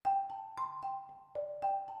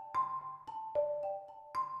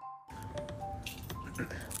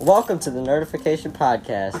Welcome to the Nerdification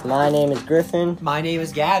Podcast. My name is Griffin. My name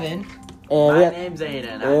is Gavin. And My name's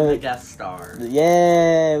Aiden. I'm the guest star.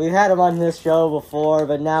 Yeah, we've had him on this show before,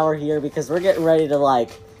 but now we're here because we're getting ready to,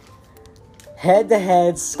 head to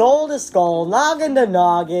head, skull to skull, noggin to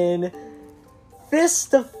noggin,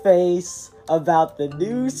 fist to face about the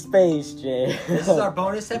new Space Jam. This is our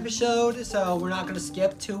bonus episode, so we're not going to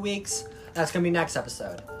skip 2 weeks. That's going to be next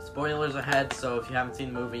episode. Spoilers ahead, so if you haven't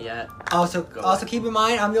seen the movie yet, Also keep in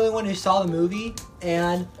mind, I'm the only one who saw the movie,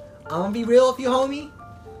 and I'm going to be real with you, homie.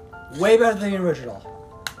 Way better than the original.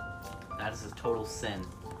 that is a total sin.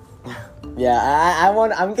 Yeah,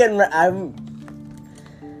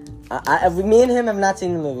 me and him have not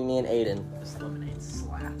seen the movie, me and Aiden. This lemonade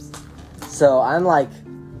slaps. So I'm,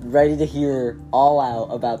 ready to hear all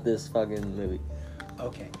out about this fucking movie.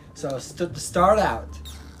 Okay, so to start out,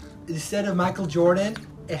 instead of Michael Jordan,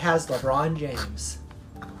 it has LeBron James.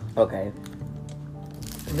 Okay.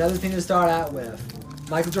 Another thing to start out with,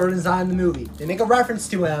 Michael Jordan's not in the movie. They make a reference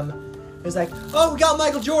to him. It's like, oh, we got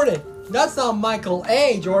Michael Jordan. That's not Michael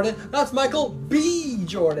A. Jordan. That's Michael B.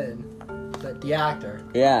 Jordan. The actor.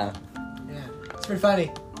 Yeah. Yeah, it's pretty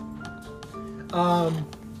funny.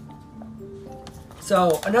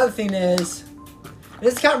 So another thing is,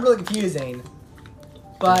 this is kind of really confusing,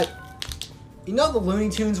 but you know the Looney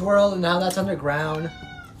Tunes world and how that's underground?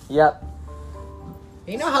 Yep.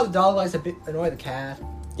 You know how the dog likes to annoy the cat?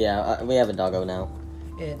 Yeah, we have a doggo now.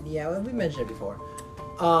 And yeah, we mentioned it before.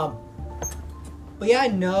 But yeah,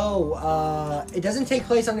 no, it doesn't take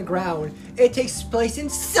place on the ground. It takes place in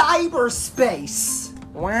cyberspace.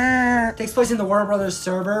 It takes place in the Warner Brothers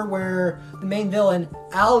server where the main villain,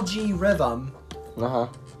 Algae Rhythm,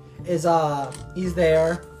 is he's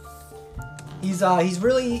there. He's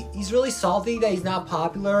really salty that he's not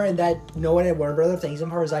popular and that no one at Warner Brothers thanks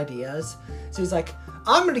him for his ideas. So he's like,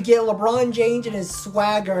 I'm gonna get LeBron James and his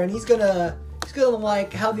swagger, and he's gonna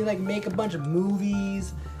help me make a bunch of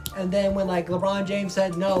movies. And then when LeBron James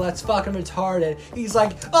said no, that's fucking retarded, he's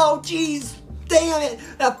like, oh jeez, damn it,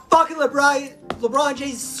 that fucking LeBron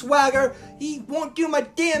James swagger, he won't do my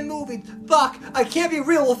damn movie. Fuck, I can't be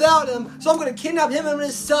real without him, so I'm gonna kidnap him and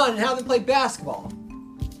his son and have them play basketball.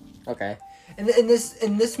 Okay. And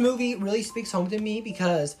this movie really speaks home to me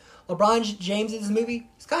because LeBron James in this movie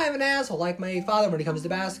is kind of an asshole, like my father when it comes to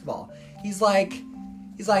basketball. He's like,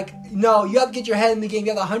 no, you have to get your head in the game.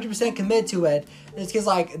 You have to 100% commit to it. And this kid's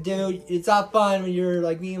like, dude, it's not fun when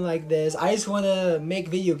you're being like this. I just want to make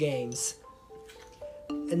video games.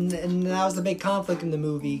 And that was the big conflict in the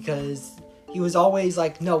movie because he was always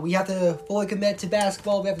like, no, we have to fully commit to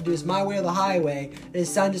basketball. We have to do this my way or the highway. And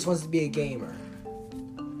his son just wants to be a gamer.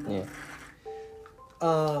 Yeah.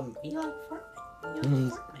 You like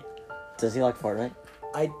Fortnite? Does he like Fortnite?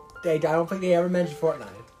 I don't think they ever mentioned Fortnite.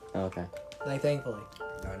 Oh, okay. Thankfully.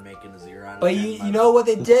 I'm making a 0 out of But 10. you know what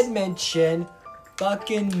they did mention?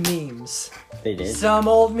 Fucking memes. They did? Some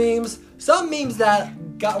old memes. Some memes that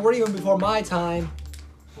were even before my time.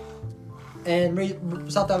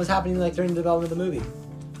 And stuff that was happening during the development of the movie.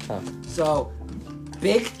 Huh. So,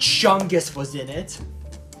 Big Chungus was in it.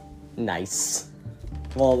 Nice.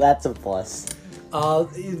 Well, that's a plus.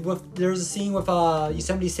 There's a scene with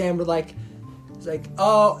Yosemite Sam where it's like,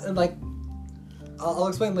 oh, and I'll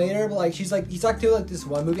explain later, but he's he's talking to this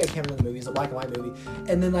one movie, I can't remember the movie, it's a black and white movie,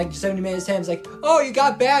 and then Yosemite Sam's like, oh, you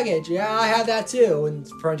got baggage, yeah, I have that too, and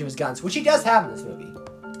referring to his guns, which he does have in this movie.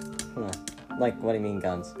 Huh. What do you mean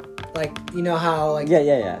guns? You know how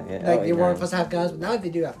Yeah. they weren't supposed to have guns, but now they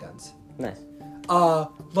do have guns. Nice.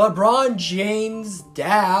 LeBron James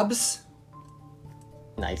dabs.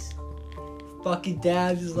 Nice. Fucking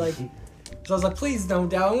dabs is like. So I was like, please don't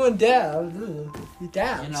dab. I want to dab. He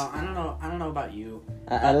dabs. I don't know about you.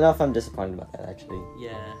 I don't know if I'm disappointed about that, actually.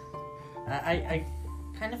 Yeah. I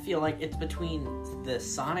kind of feel like it's between the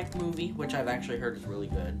Sonic movie, which I've actually heard is really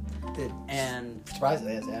good, and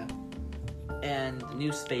surprisingly is, yeah. And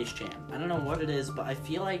new Space Jam. I don't know what it is, but I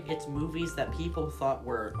feel like it's movies that people thought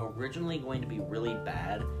were originally going to be really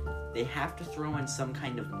bad. They have to throw in some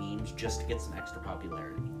kind of memes just to get some extra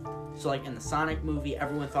popularity. So in the Sonic movie,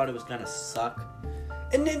 everyone thought it was gonna suck.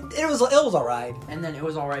 And it was alright. And then it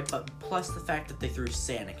was alright, but plus the fact that they threw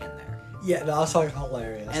Sonic in there. Yeah, that was fucking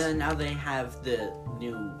hilarious. And then now they have the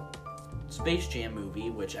new Space Jam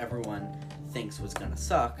movie, which everyone thinks was gonna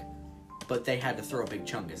suck, but they had to throw Big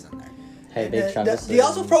Chungus in there. Hey, Big Chungus. They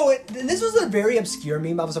also throw it, and this was a very obscure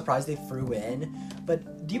meme I was surprised they threw in,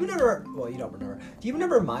 but do you remember, well, you don't remember, do you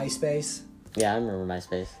remember MySpace? Yeah, I remember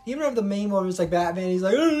MySpace. Do you remember the meme where it was Batman, he's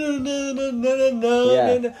like, no,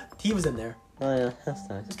 Yeah. he was in there. Oh, yeah, that's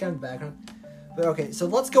nice. Just kind of background. But okay, so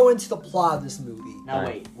let's go into the plot of this movie. Now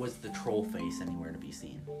Alright. wait, was the troll face anywhere to be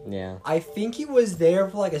seen? Yeah. I think he was there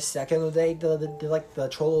for like a second of the day, the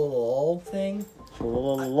troll thing.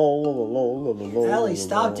 Ellie,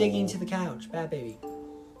 stop digging into the couch. Bad baby.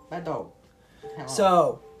 Bad dog.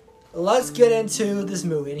 So, let's get into this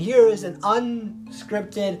movie. And here is an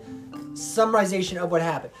unscripted summarization of what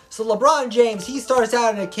happened. So LeBron James, he starts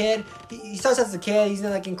out as a kid. He starts out as a kid. He's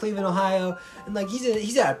in Cleveland, Ohio, and like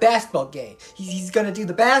he's at a basketball game. He's gonna do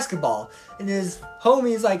the basketball, and his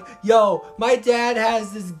homie is like, "Yo, my dad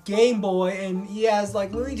has this Game Boy, and he has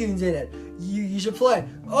like Looney Tunes in it. You should play."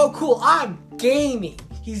 "Oh, cool! I'm gaming."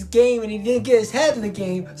 He's gaming. He didn't get his head in the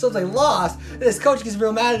game, so they lost. And his coach gets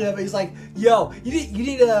real mad at him. He's like, "Yo, you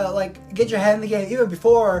need to like get your head in the game even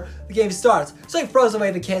before the game starts." So he throws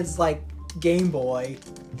away the kid's like Game Boy,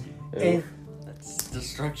 and That's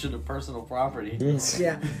destruction of personal property.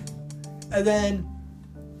 yeah, and then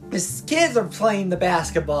his kids are playing the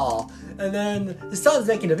basketball, and then his son's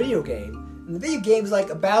making a video game. And the video game is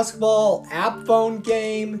like a basketball app phone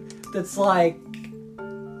game that's like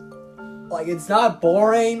it's not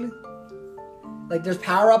boring. Like there's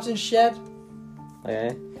power ups and shit.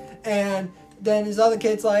 Okay. And then the other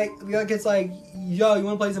kid's like, "Yo, you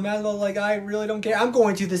want to play some basketball?" Like, "I really don't care. I'm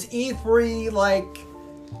going to this E3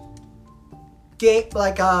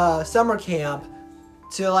 game, summer camp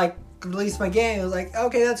to like release my game." I was like,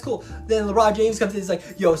 "Okay, that's cool." Then LeBron James comes in. He's like,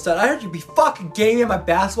 "Yo, son, I heard you be fucking gaming at my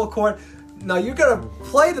basketball court. No, you're gonna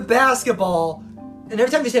play the basketball." And every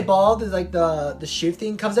time you say ball, there's like the shoot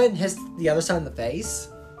thing comes in and hits the other side in the face.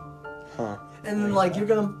 Huh. And then like you're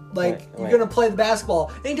gonna Wait. you're gonna play the basketball,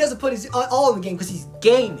 and he doesn't put his all in the game because he's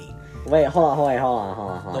gaming. Wait, hold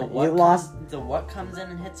on. You lost. The what comes in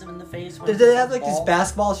and hits him in the face? When They he have hits like this ball?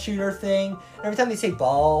 basketball shooter thing. Every time they say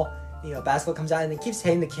ball, basketball comes out and it keeps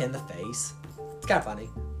hitting the kid in the face. It's kind of funny.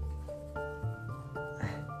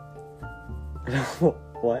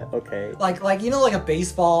 What? Okay. Like a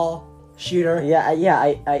baseball shooter. Yeah,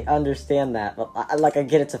 I understand that, but I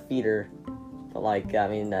get it's a feeder, but like, I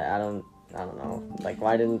mean, I don't know. Like,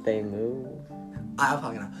 why didn't they move? I don't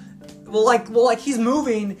fucking know. Well, he's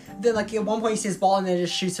moving. Then like at one point he sees ball and then it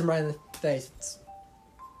just shoots him right in the face.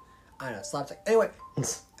 I don't know, slapstick.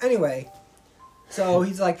 Anyway, so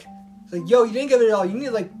he's like, "Yo, you didn't give it all. You need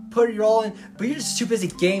to like put your all in, but you're just too busy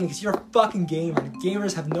gaming because you're a fucking gamer.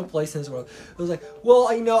 Gamers have no place in this world." It was like, "Well,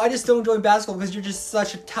 I just don't enjoy basketball because you're just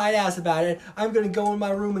such a tight ass about it. I'm gonna go in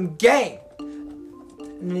my room and game."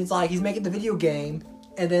 And it's like he's making the video game,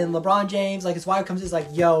 and then LeBron James, like his wife comes in, is like,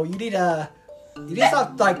 "Yo, you need to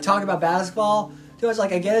stop like talking about basketball too much.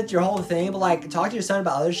 Like I get it, your whole thing, but like talk to your son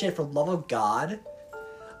about other shit for the love of God."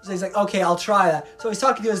 So he's like, "Okay, I'll try that." So he's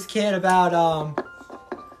talking to his kid about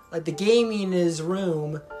like the gaming in his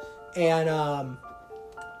room, and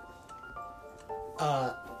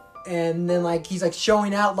then like he's like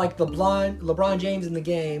showing out like LeBron James in the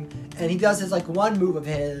game, and he does his like one move of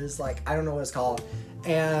his, like I don't know what it's called,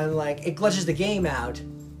 and like it glitches the game out.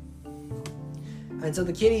 And so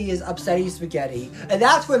the kitty is upsetty spaghetti, and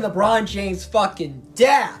that's when LeBron James fucking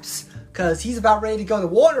daps, cause he's about ready to go to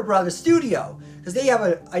Warner Brothers studio, cause they have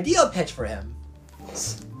an idea pitch for him.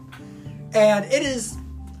 And it is,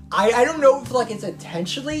 I don't know if like it's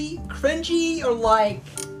intentionally cringy or like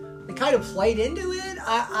they kind of played into it.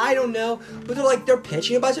 I don't know, but they're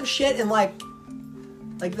pitching a bunch of shit, and like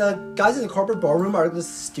the guys in the corporate ballroom are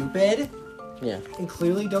just stupid. Yeah. And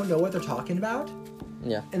clearly don't know what they're talking about.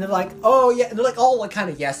 Yeah. And they're like, "Oh yeah," and they're like all like kind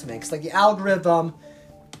of yes mix, like the algorithm.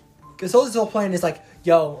 Because this whole plan is like,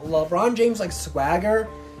 "Yo, LeBron James like swagger,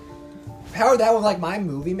 power that with like my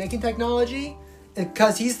movie making technology."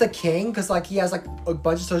 Because he's the king, because like he has like a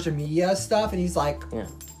bunch of social media stuff, and he's like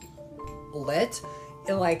lit,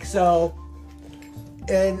 and like so,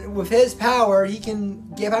 and with his power, he can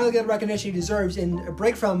finally get the recognition he deserves and a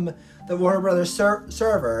break from the Warner Brothers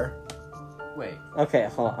server. Wait. Okay,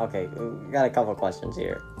 hold on. Okay, we got a couple questions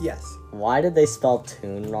here. Yes. Why did they spell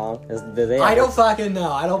tune wrong? I don't fucking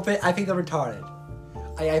know. I think they're retarded.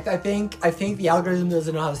 I think the algorithm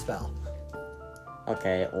doesn't know how to spell.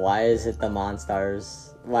 Okay, why is it the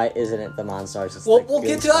Monstars? Why isn't it the Monstars? It's We'll the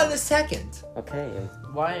get to that in a second. Okay.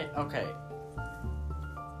 Why? Okay.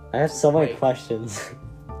 I have so many Wait. questions.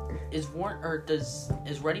 Is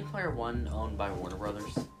Ready Player One owned by Warner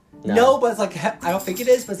Brothers? No, but it's like I don't think it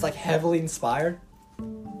is, but it's like heavily inspired.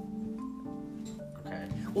 Okay.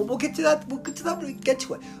 Well, we'll get to that. We'll get to that when we get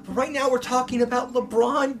to it. But right now, we're talking about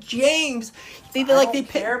LeBron James. I don't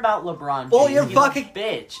care about LeBron James. Well, you're He's a fucking-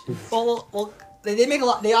 bitch. Well, they make a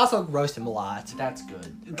lot. They also roast him a lot. That's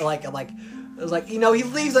good. Like it was like he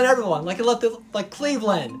leaves on everyone. Like he left like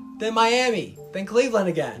Cleveland, then Miami, then Cleveland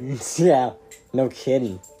again. Yeah. No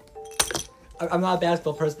kidding. I'm not a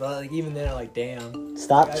basketball person, but like even then, I'm like, damn.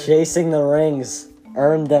 Stop chasing the rings.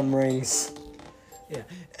 Earn them rings. Yeah.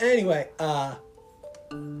 Anyway,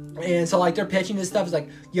 and so like they're pitching this stuff. It's like,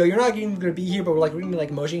 yo, you're not even gonna be here, but we're gonna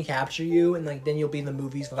like motion capture you, and like then you'll be in the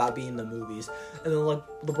movies without being in the movies. And then like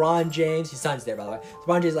LeBron James, his son's there by the way.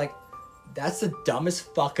 LeBron James is like, that's the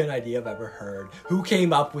dumbest fucking idea I've ever heard. Who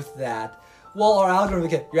came up with that? Well, our algorithm,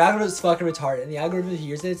 your algorithm is fucking retarded, and the algorithm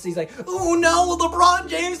hears it, so he's like, oh no, LeBron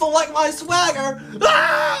James don't like my swagger!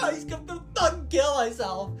 Ah! He's gonna fucking kill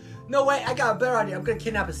myself. No way, I got a better idea. I'm gonna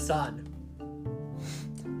kidnap his son.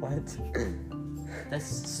 What?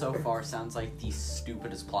 This so far sounds like the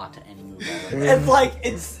stupidest plot to any movie ever. It's like,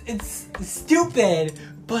 it's stupid,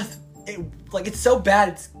 but it's so bad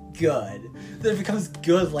it's good. Then it becomes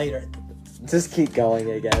good later. Just keep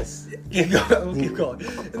going, I guess. Keep going.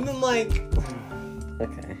 And then like...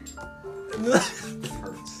 Okay. It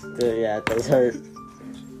hurts. Yeah, it does hurt.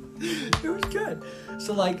 It was good.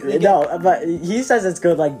 So like... No, but he says it's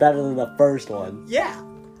good, like, better than the first one. Yeah.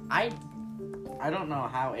 I don't know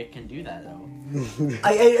how it can do that though.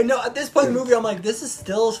 I know at this point in the movie I'm like, this is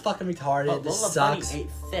still fucking retarded. But This Lola sucks. Bunny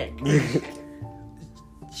ate thick.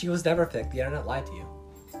 She was never thick. The internet lied to you.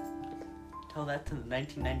 Tell that to the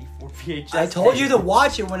 1994 VHS. I told tape. you to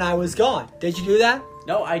watch it when I was gone. Did you do that?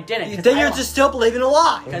 No, I didn't. 'cause Then I you're don't- just still believing a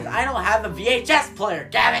lie. Because I don't have a VHS player,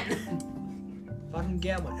 damn it! Fucking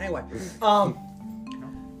get one. Anyway,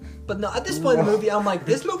 but no, at this point in the movie, I'm like,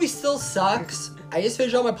 this movie still sucks. I just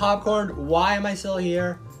finished all my popcorn. Why am I still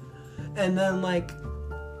here? And then like,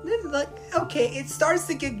 okay, it starts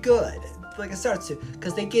to get good. Like it starts to,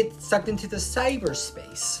 because they get sucked into the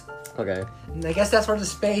cyberspace. Okay. And I guess that's where the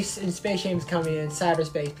Space Jame's coming in,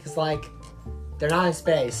 cyberspace, because like, they're not in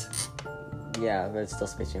space. Yeah, but it's still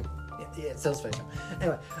Space Jam. Yeah, it's still Space Jam.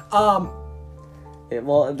 Anyway,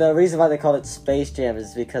 Well, the reason why they called it Space Jam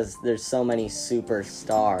is because there's so many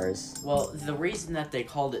superstars. Well, the reason that they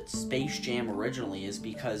called it Space Jam originally is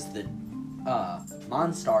because the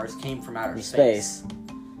Monstars came from outer space.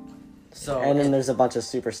 So And then there's a bunch of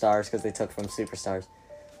superstars because they took from superstars.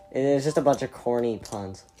 It's just a bunch of corny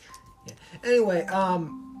puns. yeah. Anyway,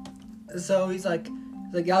 so he's like,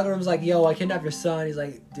 the algorithm's like, yo, I kidnapped your son. He's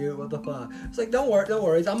like, dude, what the fuck? It's like, don't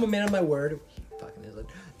worry, I'm a man of my word. He fucking isn't.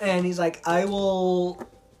 And he's like, I will,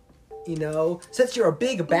 since you're a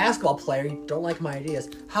big basketball player, you don't like my ideas,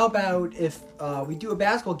 how about if we do a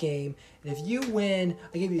basketball game, and if you win,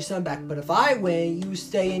 I give you your son back, but if I win, you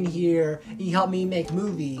stay in here, and you help me make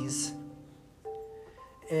movies,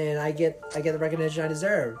 and I get the recognition I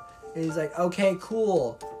deserve. And he's like, okay,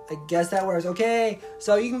 cool. I guess that works. Okay,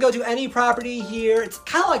 so you can go to any property here. It's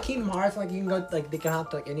kind of like Kingdom Hearts. Like you can go, like they can hop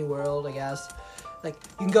to like any world, I guess. Like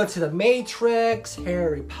you can go to the Matrix,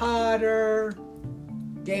 Harry Potter,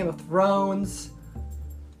 Game of Thrones,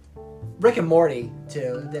 Rick and Morty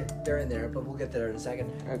too. They're in there, but we'll get there in a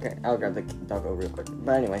second. Okay, I'll grab the doggo real quick.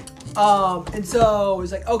 But anyway. And so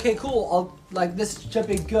it's like, okay, cool. This should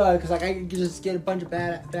be good because like I can just get a bunch of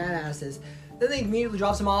badasses. Then they immediately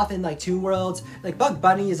drops him off in like Toon Worlds. Like Bug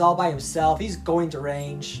Bunny is all by himself. He's going to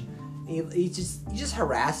range. He just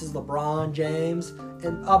harasses LeBron James.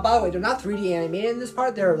 And by the way, they're not 3D animated in this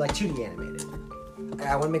part. They're like 2D animated.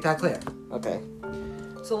 I want to make that clear. Okay.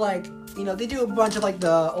 So like, they do a bunch of like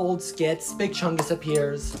the old skits. Big Chungus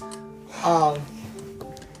appears. And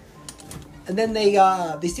then they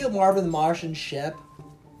steal Marvin the Martian ship.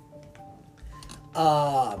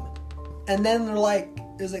 And then they're like,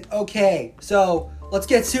 okay, so let's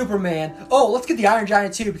get Superman. Oh, let's get the Iron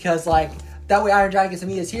Giant too, because like that way Iron Giant gets to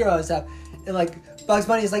meet his hero and stuff. And like Bugs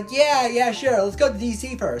Bunny is like, yeah, sure, let's go to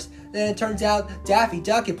DC first. Then it turns out Daffy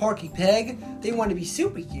Duck and Porky Pig, they want to be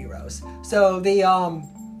superheroes. So they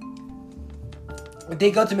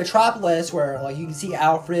go to Metropolis where like you can see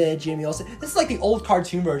Alfred, Jimmy Olsen. This is like the old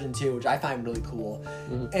cartoon version too, which I find really cool.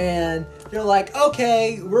 Mm-hmm. And they're like,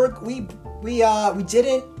 okay, we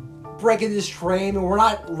didn't break into this train and we're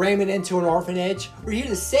not ramming it into an orphanage. We're here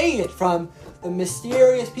to save it from the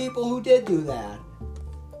mysterious people who did do that.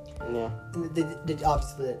 Yeah. And they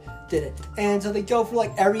obviously did it. And so they go for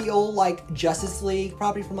like every old like Justice League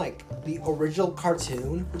property from like the original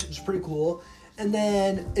cartoon, which is pretty cool. And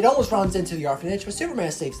then it almost runs into the orphanage, but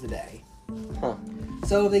Superman saves the day. Huh.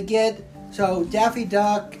 So Daffy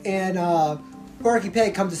Duck and Porky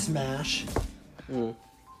Pig come to Smash. Mm.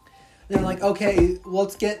 They're like, okay,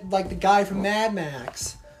 let's get like the guy from Mad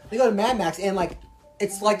Max. They go to Mad Max and like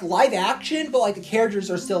it's like live action, but like the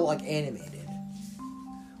characters are still like animated.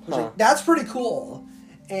 Which, like, that's pretty cool.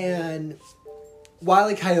 And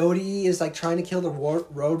Wile E. Coyote is like trying to kill the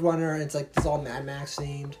Roadrunner, and it's like it's all Mad Max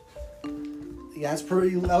themed. Yeah,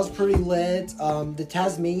 that was pretty lit. The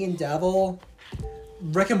Tasmanian Devil,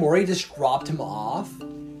 Rick and Morty just dropped him off.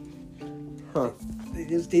 Huh. They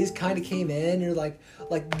just kind of came in and they're like,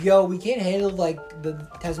 yo, we can't handle like the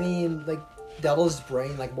Tasmanian like Devil's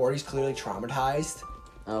brain. Like Morty's clearly traumatized.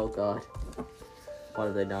 Oh god. What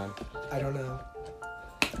have they done? I don't know.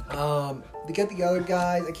 They get the other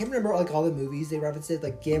guys. I can't remember like all the movies they referenced it,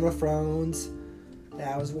 like Game of Thrones.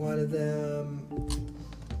 That was one of them.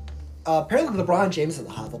 Apparently LeBron James is a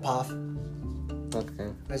Hufflepuff.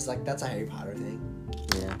 Okay. It's like that's a Harry Potter thing.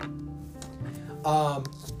 Yeah.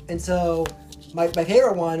 And so my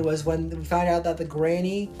favorite one was when we found out that the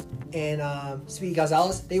Granny and Speedy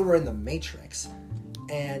Gonzalez, they were in the Matrix.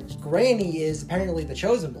 And Granny is apparently the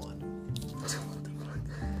chosen one.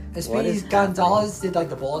 And Speedy Gonzalez did like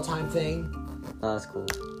the bullet time thing. Oh, that's cool.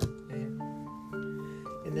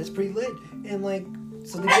 And that's pretty lit. And like,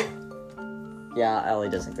 so they get... Yeah, Ellie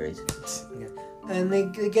doesn't agree. Yeah. And they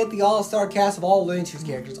get the all-star cast of all Looney Tunes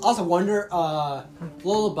characters. Also, Lola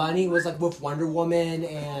Bunny was like with Wonder Woman,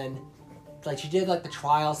 and like she did like the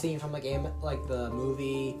trial scene from like the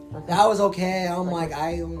movie. That was okay. I'm like,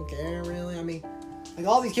 I don't care really. I mean, like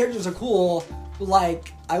all these characters are cool, but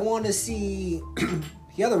like I want to see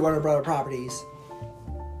the other Warner Brother properties.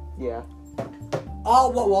 Yeah.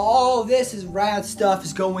 All this is rad stuff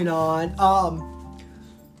is going on.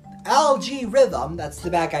 LG Rhythm, that's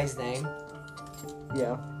the bad guy's name.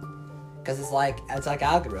 Yeah. Because it's like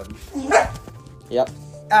algorithm. Yep.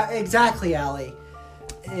 Exactly, Allie.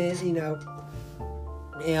 And you know,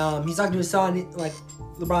 he's talking to his son, like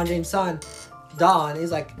LeBron James' son, Don.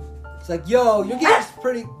 He's like, yo, your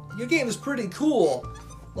game is pretty cool.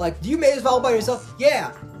 Like, do you make this all by yourself?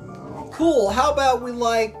 Yeah. Cool. How about we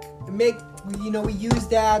like we use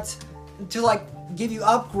that to like give you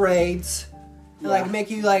upgrades. Yeah. Like make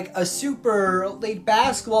you like a super late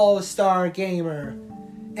basketball star gamer,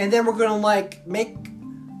 and then we're gonna like make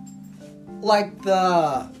like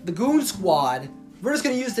the Goon Squad. We're just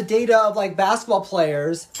gonna use the data of like basketball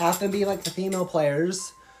players, have them be like the female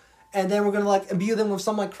players, and then we're gonna like imbue them with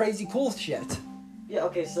some like crazy cool shit. Yeah.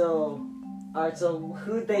 Okay. So, all right. So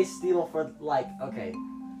who'd they steal for? Like, okay,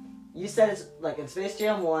 you said it's like in Space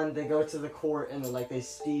Jam 1, they go to the court and like they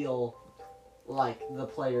steal. Like the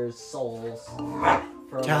players' souls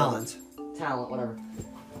for Talent, whatever.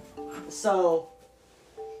 So,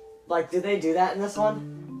 like, did they do that in this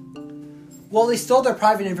one? Well, they stole their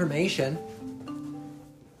private information.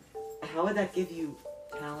 How would that give you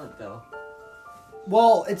talent, though?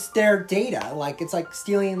 Well, it's their data. Like, it's like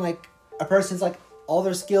stealing like a person's like all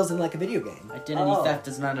their skills in like a video game. Identity theft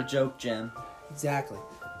is not a joke, Jim. Exactly.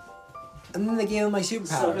 And then they gave them my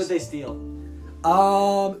superpowers. So who'd they steal?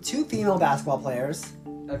 2 female basketball players.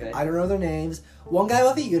 Okay. I don't know their names. One guy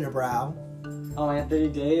with a unibrow. Oh, Anthony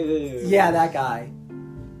Davis. Yeah, that guy.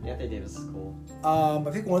 Anthony Davis is cool. I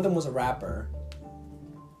think one of them was a rapper.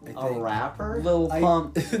 A rapper? Lil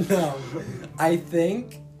Pump. No. I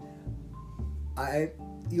think...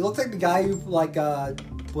 He looks like the guy who, like,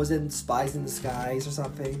 was in Spies in Disguise or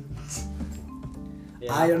something.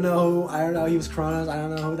 Yeah. I don't know. He was Kronos. I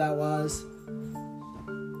don't know who that was.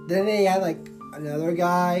 Then they had, like, another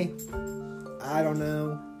guy. I don't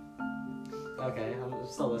know. Okay, I'm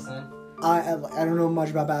still listening. I don't know much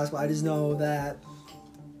about basketball. I just know that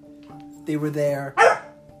they were there.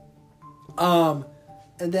 And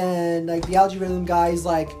then, like, the algorithm guy is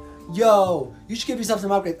like, yo, you should give yourself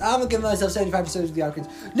some upgrades. I'm gonna give myself 75% of the upgrades.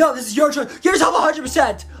 No, this is your choice. Give yourself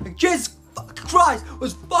 100%. Like, Jesus fucking Christ,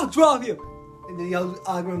 what's fuck's wrong with you? And then the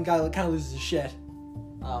algorithm guy like, kind of loses his shit.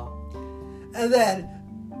 Oh. And then,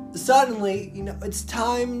 suddenly, you know, it's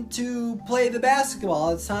time to play the basketball.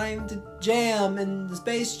 It's time to jam in the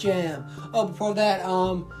Space Jam. Oh, before that,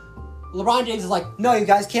 LeBron James is like, no, you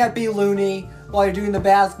guys can't be loony while you're doing the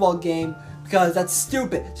basketball game because that's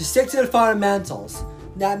stupid. Just stick to the fundamentals.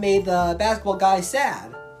 And that made the basketball guy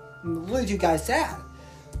sad. And the Looney Tunes guy sad.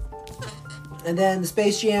 And then the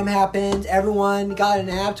Space Jam happened. Everyone got an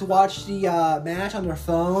app to watch the match on their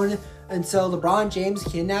phone. And so LeBron James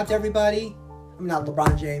kidnapped everybody. I mean, not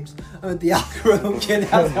LeBron James. I mean, the algorithm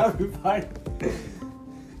kidnapped everybody.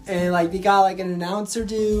 And, like, they got, like, an announcer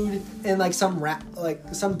dude and, like, some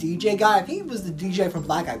DJ guy. I think it was the DJ from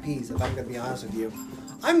Black Eyed Peas, if I'm going to be honest with you.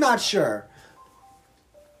 I'm not sure.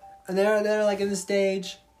 And they're like, in the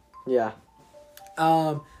stage. Yeah.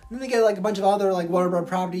 Then they get, like, a bunch of other, like, Warner Bros.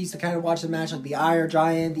 Properties to kind of watch the match, like the Iron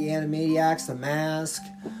Giant, the Animaniacs, the Mask,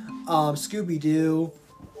 Scooby-Doo.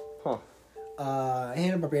 Huh.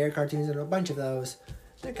 Hanna-Barbera cartoons and a bunch of those.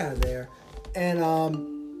 They're kind of there. And,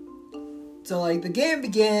 So, like, the game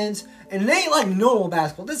begins, and it ain't like normal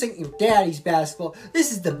basketball. This ain't your daddy's basketball.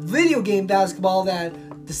 This is the video game basketball that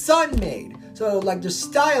the son made. So, like, there's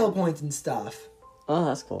style points and stuff. Oh,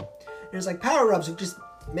 that's cool. And there's, like, power-ups that just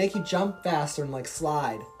make you jump faster and, like,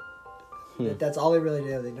 slide. That's all they really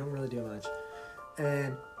do. They don't really do much.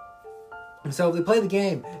 And so they play the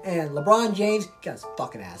game, and LeBron James got his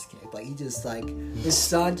fucking ass kicked. Like, he just, like, his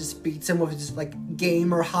son just beats him with just, like,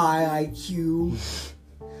 gamer high IQ.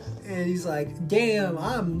 And he's like, damn,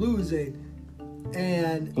 I'm losing.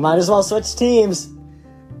 And Might as well switch teams.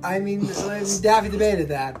 I mean, Daffy debated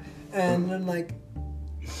that. And then,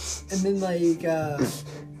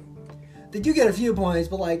 they do get a few points,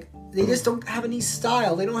 but, like, they just don't have any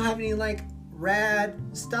style. They don't have any, like, rad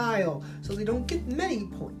style. So they don't get many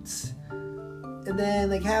points. And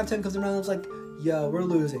then, like, halftime comes around and it's like, yo, we're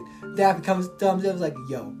losing. Daffy comes up and like,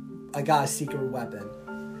 yo, I got a secret weapon.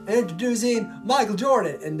 And introducing Michael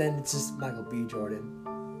Jordan. And then it's just Michael B. Jordan.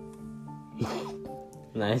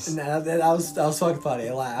 Nice. And that was fucking funny.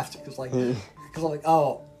 I laughed. Because, like, I'm like,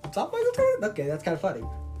 oh, it's not Michael Jordan? Okay, that's kind of funny.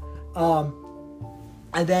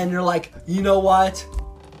 And then they're like, you know what?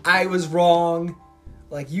 I was wrong.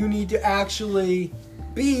 Like, you need to actually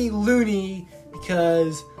be loony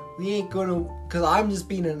because we ain't gonna. Because I'm just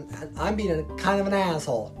being a kind of an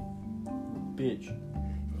asshole. Bitch.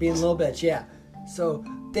 Being a little bitch, yeah. So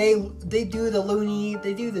they do the loony,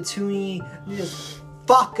 they do the toony, they just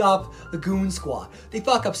fuck up the Goon Squad. They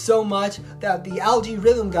fuck up so much that the LG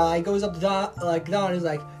Rhythm guy goes up to Don and is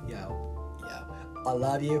like, yo, I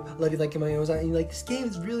love you like in my own. And like, this game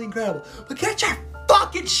is really incredible, but get your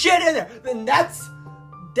fucking shit in there. And that's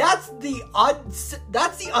the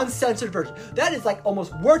uncensored version. That is like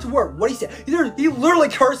almost word to word what he said. He literally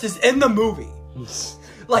curses in the movie.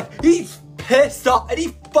 Like, he's pissed off and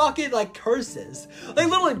he fucking like curses. They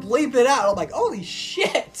literally bleep it out. I'm like, holy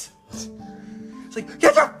shit. It's like,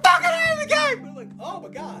 get your fucking head in the game. I'm like, oh my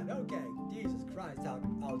god, okay. Jesus Christ,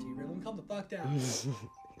 LG Rhythm, come the fuck down. It's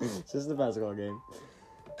just a basketball game.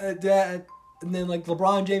 And then, like,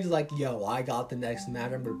 LeBron James is like, yo, I got the next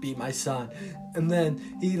match. I'm gonna beat my son. And then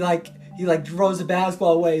he throws the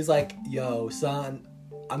basketball away. He's like, yo, son,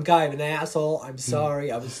 I'm kind of an asshole. I'm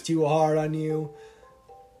sorry. I was too hard on you.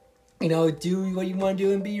 You know, do what you want to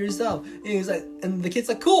do and be yourself. And he's like, and the kid's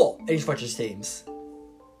like, cool. And he switches teams.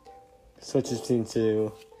 Switches team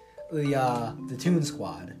to the Toon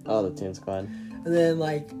Squad. Oh, the Toon Squad. And then,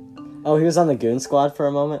 like, oh, he was on the Goon Squad for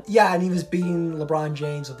a moment? yeah, and he was beating LeBron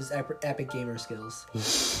James with his epic gamer skills.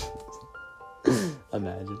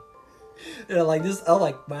 Imagine. And like this, I'm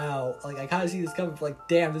like, wow. Like, I kind of see this coming. Like,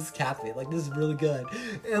 damn, this is captivating. Like, this is really good.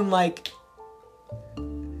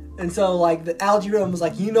 And so, like, the LG Rhythm was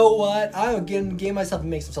like, you know what? I don't get in the game myself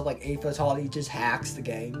and makes himself like 8 foot tall. He just hacks the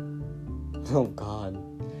game. Oh god.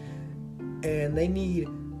 And they need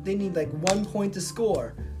like 1 point to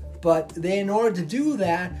score. But in order to do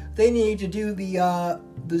that, they need to do the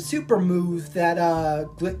super move that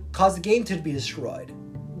caused the game to be destroyed.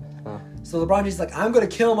 Huh. So LeBron James is like, I'm going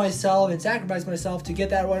to kill myself and sacrifice myself to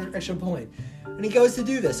get that one extra point. And he goes to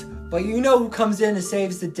do this. But you know who comes in and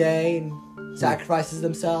saves the day and sacrifices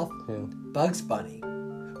himself? Who? Bugs Bunny.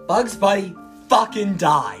 Bugs Bunny fucking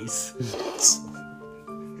dies.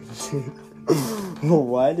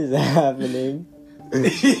 What is happening?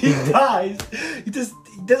 He dies. He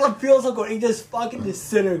doesn't feel so good. He just fucking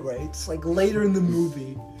disintegrates, like, later in the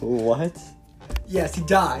movie. What? Yes, he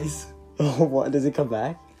dies. Oh, what? Does he come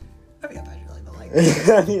back? I think eventually, but like,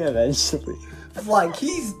 I mean, eventually. like,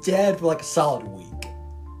 he's dead for like a solid week.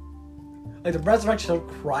 Like, the resurrection of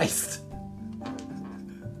Christ.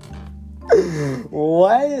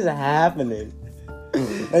 What is happening?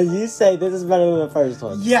 And you say this is better than the first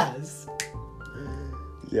one. Yes.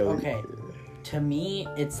 Yo. Okay. To me,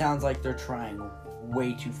 it sounds like they're trying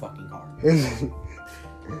way too fucking hard.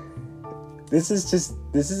 This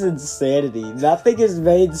is insanity. Nothing has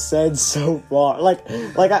made sense so far. Like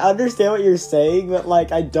I understand what you're saying, but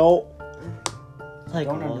like I don't I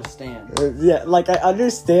don't understand. Yeah, like I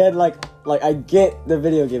understand, like I get the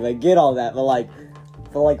video game, I get all that, but why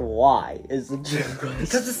is the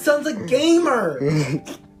Because the son's a gamer.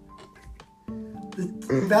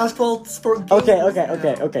 The basketball sport game.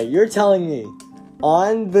 Okay. You're telling me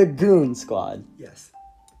on the Goon Squad, Yes.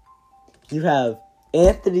 you have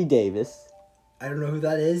Anthony Davis, I don't know who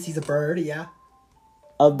that is. He's a bird, yeah.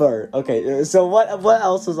 a bird. Okay, so what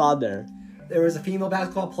else was on there? There was a female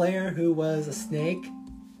basketball player who was a snake.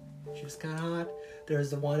 She was kind of hot.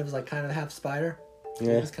 There's the one that was like kind of half spider. She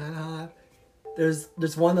Yeah. was kind of hot. There's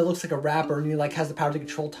one that looks like a rapper and he like has the power to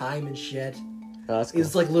control time and shit. Oh, that's cool.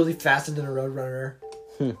 He's like literally faster than a roadrunner.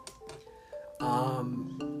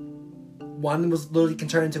 one was literally can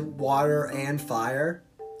turn into water and fire.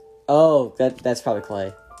 Oh, that's probably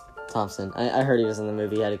Klay Thompson. I heard he was in the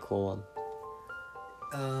movie. He had a cool one.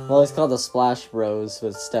 Well, it's called the Splash Bros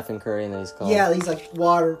with Stephen Curry, and then he's called... Yeah, he's like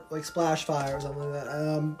water, like splash fire or something like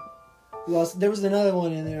that. Who else? There was another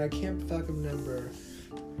one in there. I can't fucking remember.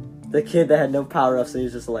 The kid that had no power-ups, so he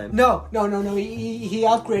was just lame. No. He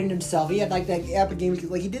upgraded himself. He had like that epic game.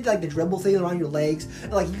 Like he did like the dribble thing around your legs,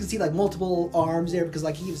 and like you could see like multiple arms there because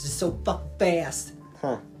like he was just so fucking fast.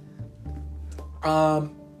 Huh.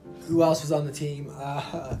 Who else was on the team?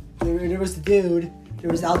 There was the dude.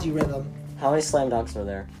 There was Algae Rhythm. How many slam dunks were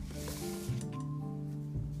there?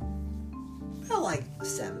 Well, like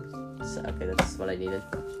 7. So, okay, that's what I needed.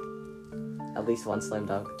 At least one slam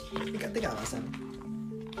dunk. They got about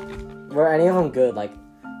 7. Were any of them good? Like,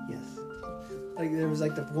 Yes. Like there was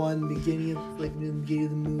like the one beginning of the beginning of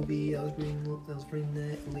the movie. I was pretty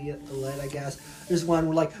lit, I guess. There's one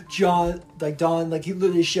where like Don, like he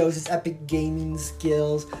literally shows his epic gaming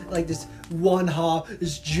skills. Like this one hop,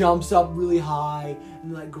 just jumps up really high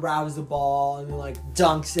and like grabs the ball and then like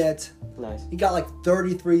dunks it. nice. He got like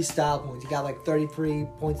 33 style points. He got like 33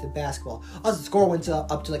 points in basketball. Also, the score went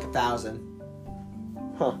up to like 1,000.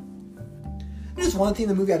 Huh. There's one thing in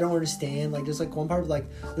the movie I don't understand. Like, there's like one part where, like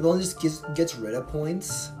the villain just gets rid of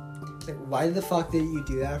points. Like, why the fuck did you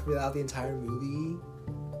do that throughout the entire movie?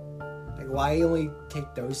 Like, why only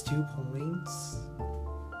take those 2 points?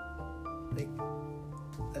 Like,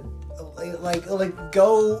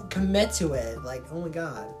 go commit to it. Like, oh my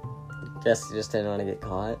god. Guess you just didn't want to get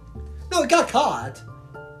caught. No, it got caught.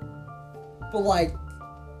 But like,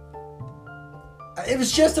 it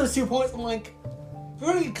was just those 2 points. I'm like, if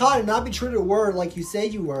you're gonna get caught and not be true to your word like you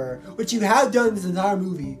said you were, which you have done this entire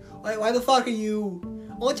movie, like, why the fuck are you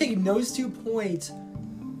only taking those 2 points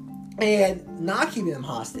and not keeping them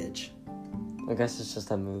hostage? I guess it's just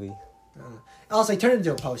a movie. Also, he turned it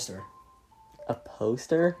into a poster. A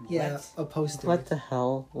poster? Yeah, a poster. What the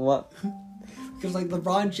hell? What? Because like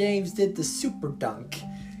LeBron James did the super dunk,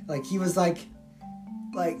 like he was like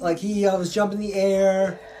he was jumping in the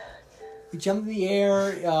air. He jumped in the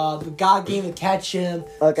air. The God game to catch him.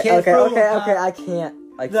 Okay. I can't.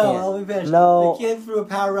 No, let me finish. No. The kid threw a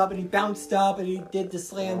power up and he bounced up and he did the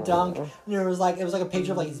slam dunk. And it was like a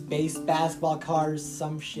picture of like his base basketball card or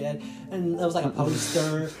some shit. And it was like a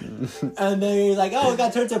poster. And then he's like, oh, it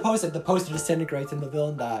got turned into a poster. The poster disintegrates and the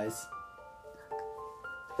villain dies.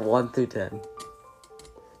 1 through 10.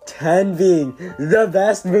 10 being the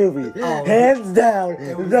best movie. Oh, hands down,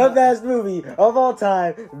 was the not- best movie of all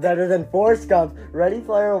time. Better than Forrest Gump, Ready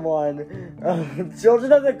Player One,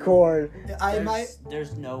 Children of the Corn.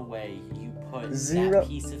 There's no way you put Zero. that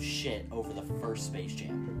piece of shit over the first Space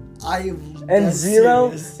Jam. And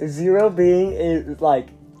Zero being is like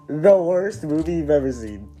the worst movie you've ever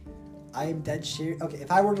seen. I am dead serious. Okay,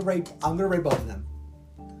 if I were to rate, I'm gonna rate both of them.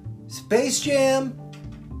 Space Jam,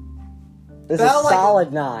 This is Felt like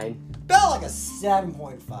solid 9. about like a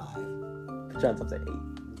 7.5. John's up to 8.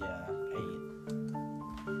 Yeah,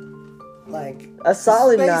 8. Like A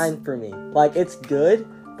solid Space- 9 for me. Like, it's good,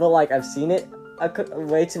 but like I've seen it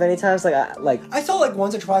way too many times. I saw like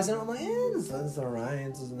once or twice and I'm like, this is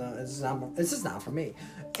alright. This is not for me.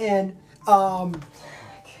 And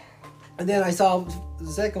then I saw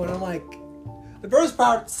the second one. And I'm like, the first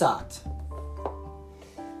part sucked.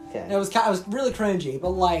 Okay. And it was really cringy, but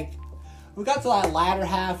like we got to that latter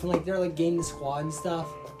half and like they're like gaming the squad and stuff.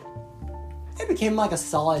 It became like a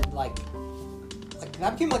solid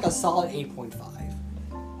that became like a solid 8.5.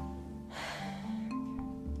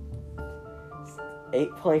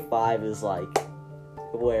 8.5 is like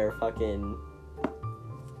where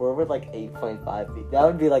would like 8.5 be? That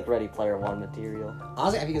would be like Ready Player One material.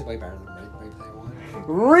 Honestly, I think it's way better than Ready Player One.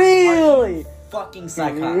 Really? Fucking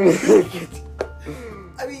psychotic.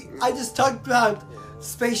 I mean, I just talked about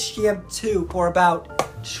Space Jam 2 for about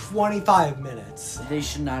 25 minutes. They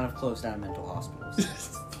should not have closed down mental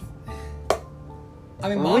hospitals. I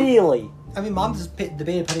mean, Mom just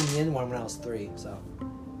debated putting me in one when I was 3, so.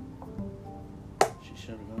 She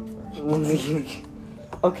should have gone first.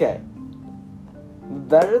 Okay.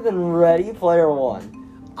 Better than Ready Player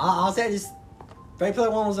One. I'll say Ready Player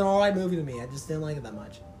One was an alright movie to me. I just didn't like it that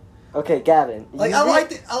much. Okay, Gavin. Like,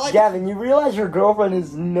 Gavin, you realize your girlfriend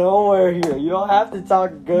is nowhere here. You don't have to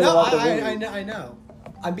talk good No, about the movie. I know.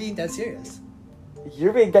 I'm being dead serious.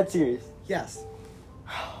 You're being dead serious. Yes.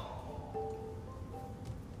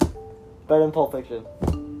 Better than Pulp Fiction.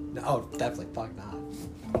 No, definitely fuck not.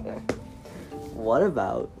 Okay. What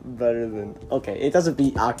about better than... Okay, it doesn't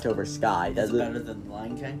beat October Sky, Is does it it? better than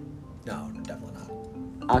Lion King? No, definitely not.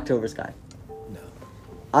 October Sky. No.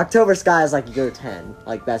 October Sky is like your 10,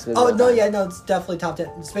 like best movie. Oh of all no, time. yeah, no, it's definitely top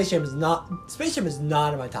 10. Space Jam is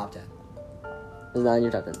not in my top 10. It's not in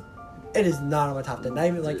your top 10. It is not in my top 10. Not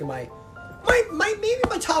even like in my maybe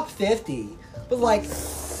my top 50. But like,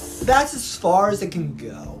 that's as far as it can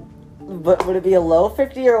go. But would it be a low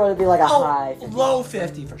 50 or would it be like a high 50? Low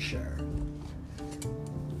 50 for sure.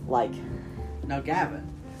 Like, Now, Gavin,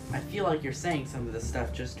 I feel like you're saying some of this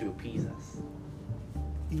stuff just to appease us.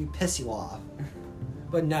 Even piss you off.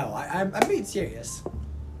 But no, I'm being serious.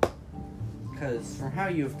 Because from how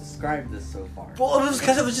you have described this so far, Well, it was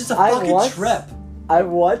because it was just a I fucking want- trip. I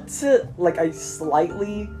want to, like, I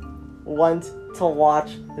slightly want to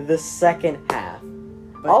watch the second half.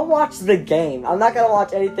 But- I'll watch the game. I'm not gonna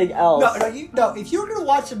watch anything else. No. If you're gonna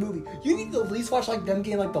watch a movie, you need to at least watch like them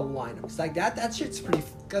getting like the lineups. Like that shit's pretty.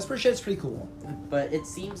 That's pretty cool. but it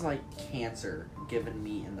seems like cancer given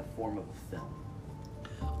me in the form of a film.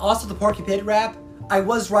 Also, the Porky Pig rap. I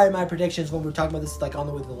was right in my predictions when we were talking about this, like on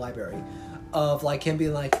the way to the library, of like him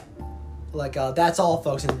being like, that's all,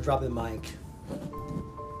 folks, and dropping the mic.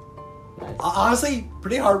 Nice. Honestly,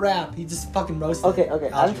 pretty hard rap. He just fucking roasted. Okay.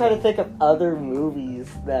 I'm trying to think of other movies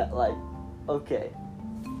that, like, okay,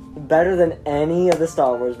 better than any of the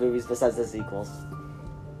Star Wars movies besides the sequels.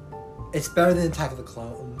 It's better than Attack of the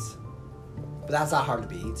Clones, but that's not hard to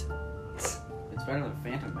beat. It's better than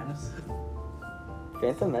Phantom Menace.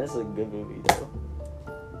 Phantom Menace is a good movie, though.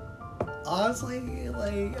 Honestly,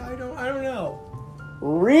 like I don't know.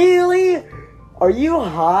 Really? Are you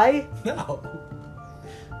high? No.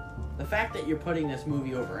 The fact that you're putting this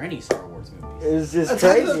movie over any Star Wars movie. It's just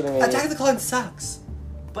Attack crazy to me. of the Clones sucks.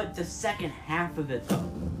 But the second half of it, though,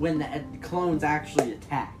 when the clones actually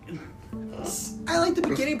attack. I like the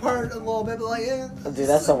beginning part a little bit, but like, Dude,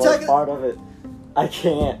 that's the worst part of it. I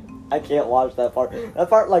can't watch that part. That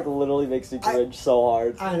part, like, literally makes me cringe so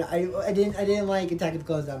hard. I don't know. I didn't like Attack of the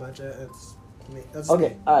Clones that much. That's Okay,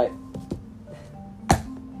 me. alright.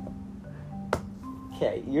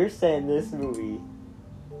 Okay, you're saying this movie.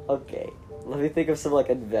 Okay, let me think of some, like,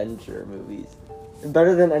 adventure movies.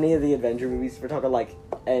 Better than any of the adventure movies. We're talking, like,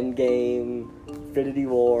 Endgame, Infinity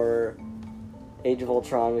War, Age of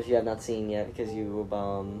Ultron, which you have not seen yet because you were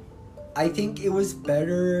bum. I think it was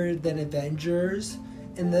better than Avengers,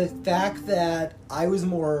 in the fact that I was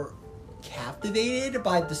more captivated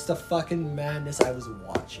by the fucking madness I was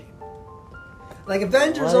watching. Like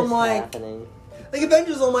Avengers, What I'm is like. happening? Like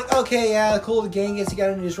Avengers, I'm like, okay, yeah, cool. The gang gets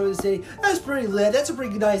together and destroy the city. That's pretty lit. That's a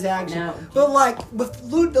pretty nice action. Now- But like with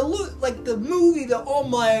the movie,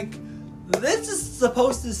 I'm like, this is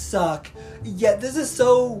supposed to suck. Yet this is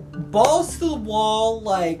so balls to the wall,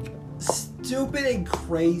 like stupid and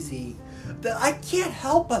crazy that I can't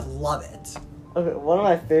help but love it. Okay, one of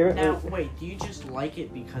my favorite. Now, wait, do you just like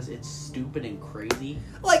it because it's stupid and crazy?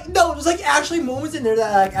 Like no, there's like actually moments in there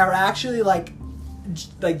that like are actually like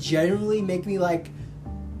genuinely make me like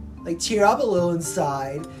tear up a little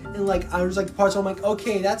inside, and like I was like the parts where I'm like,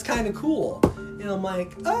 okay, that's kind of cool, and I'm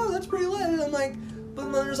like, oh, that's pretty lit, and I'm like, but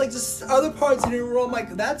then there's like just other parts in it where I'm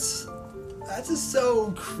like, that's just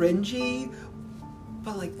so cringy,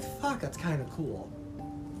 but like fuck, that's kind of cool.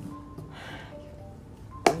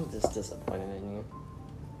 I'm just disappointed in you.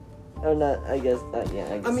 Oh no, I guess. Yeah.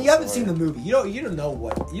 I guess I mean, you haven't seen the movie. You don't know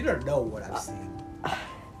what I've seen.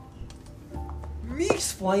 Me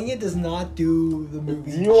explaining it does not do the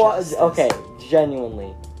movie. Do you want? justice. Okay,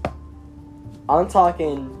 genuinely. I'm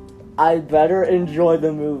talking. I better enjoy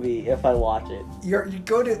the movie if I watch it. You're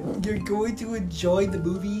going to enjoy the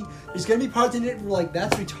movie. There's gonna be parts in it where like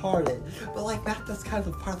that's retarded, but like that's kind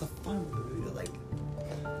of part of the fun of the movie. Like,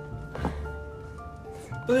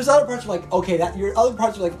 but there's other parts where like okay, other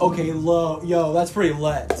parts are like okay, yo, that's pretty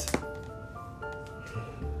lit.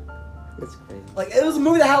 It's crazy. Like it was a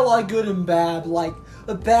movie that had a lot of good and bad. But, like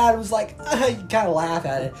the bad was like you kind of laugh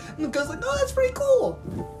at it, and the good's like, oh, that's pretty cool.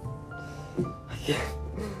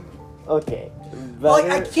 Okay. Like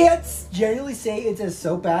better- I can't genuinely say it's a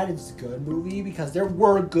so bad it's a good movie because there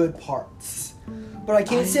were good parts, but I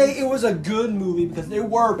can't say it was a good movie because there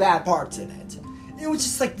were bad parts in it. It was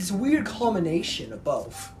just like this weird culmination of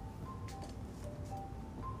both.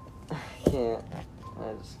 I can't.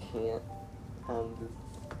 I just can't.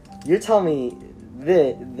 You're telling me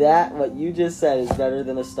that what you just said is better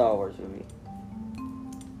than a Star Wars movie?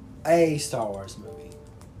 A Star Wars movie,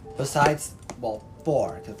 besides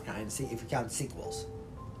 4, if you count sequels.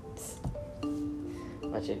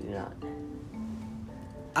 Which I do not.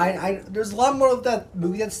 There's a lot more of that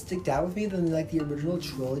movie that sticked out with me than like the original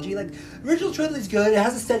trilogy. Like, the original trilogy is good. It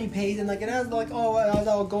has a steady pace and like it has like how's that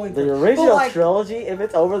all going? The But, original like, trilogy, if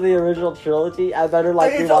it's over the original trilogy, I better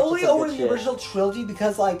like it's rewatch only some over good the shit. original trilogy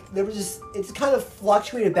because like there was just it's kind of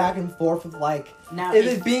fluctuated back and forth with like Now, it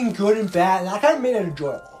if- being good and bad, and that kind of made it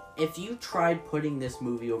enjoyable. If you tried putting this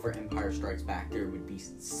movie over Empire Strikes Back, there would be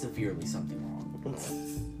severely something wrong.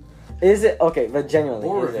 Is it okay? But genuinely,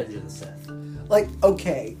 Or is it? Revenge of the Sith. Like,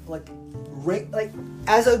 okay, like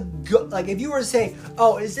as a good, like if you were to say,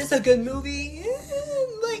 oh, is this a good movie?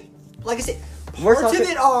 Like I said, We're parts talking-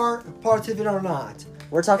 of it are, parts of it are not.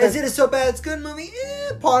 We're talking. Is it a so bad it's a good movie?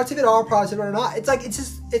 Parts of it are, parts of it are not. It's like it's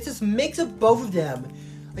just mix of both of them,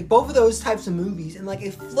 like both of those types of movies, and like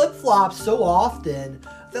it flip flops so often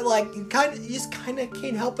that like you just kind of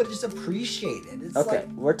can't help but just appreciate it. It's Okay,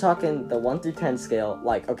 like, we're talking the 1 through 10 scale.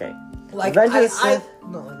 Like, okay, like Revenge of the Sith.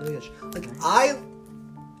 no, let me finish. Like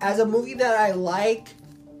as a movie that I like,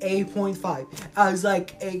 8.5. As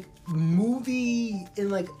like a movie in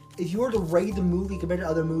like if you were to rate the movie compared to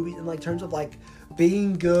other movies in like terms of like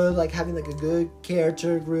being good, like having like a good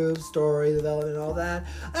character group, story development, and all that,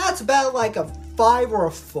 that's about like a 5 or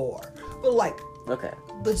a 4. But like okay,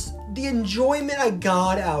 the enjoyment I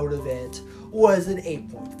got out of it was an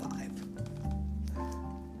 8.5.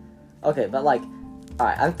 okay, but like, all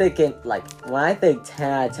right, I'm thinking like when I think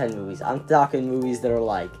 10 out of 10 movies, I'm talking movies that are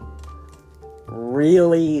like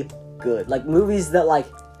really good, like movies that like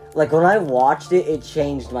when I watched it, it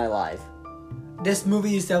changed my life. This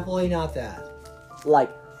movie is definitely not that.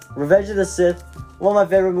 Like, Revenge of the Sith, one of my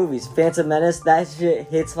favorite movies. Phantom Menace, that shit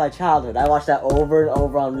hits my childhood. I watched that over and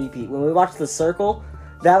over on repeat. When we watched The Circle,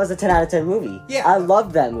 that was a 10 out of 10 movie. Yeah. I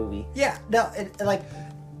loved that movie. Yeah, no,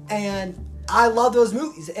 and I love those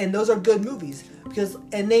movies, and those are good movies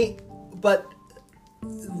but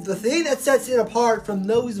the thing that sets it apart from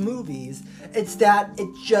those movies, it's that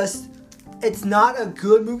it's not a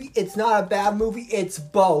good movie, it's not a bad movie, it's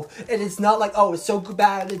both, and it's not like, oh, it's so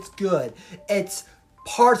bad, it's good. It's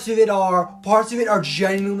parts of it are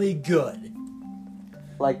genuinely good.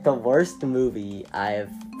 Like, the worst movie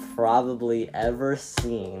I've probably ever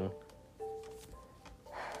seen.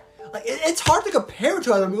 Like, it's hard to compare it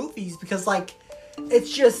to other movies because, like,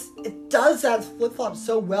 it does that flip flop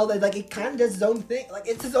so well that, like, it kind of does its own thing. Like,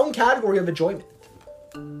 it's its own category of enjoyment.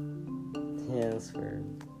 Yeah, that's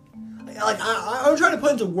weird. Like, I'm trying to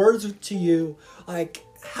put into words to you, like,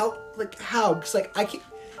 how, because, like, I can't,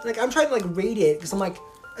 like, I'm trying to, like, rate it, because I'm like,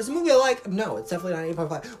 as a movie I like, no, it's definitely not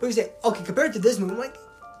 8.5. But you say, okay, compared to this movie, I'm like,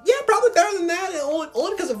 yeah, probably better than that, and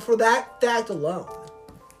only because for that fact alone.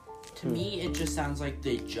 To me, it just sounds like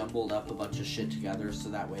they jumbled up a bunch of shit together so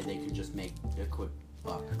that way they could just make a quick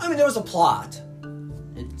buck. I mean, there was a plot.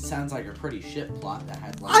 It sounds like a pretty shit plot that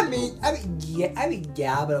had like.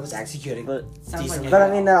 Yeah, but it was executed. But, Sounds like but I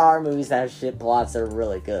mean, there are movies that have shit plots that are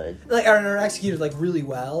really good. Like, are executed, like, really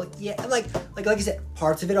well. Yeah, and like you said,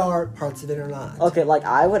 parts of it are, parts of it are not. Okay, like,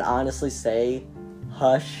 I would honestly say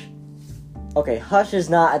Hush. Okay, Hush is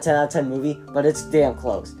not a 10 out of 10 movie, but it's damn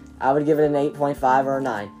close. I would give it an 8.5 or a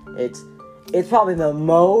 9. It's probably the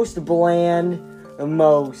most bland,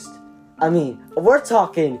 I mean, we're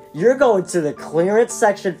talking, you're going to the clearance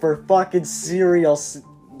section for fucking cereal,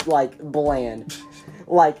 like, bland.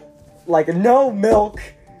 like no milk,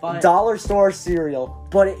 But- dollar store cereal,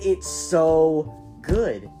 but it's so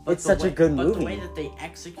good. But It's the such way- a good but movie. the way that they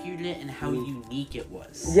executed it and how unique it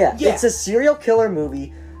was. Yeah, Yeah. it's a serial killer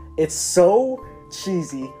movie. It's so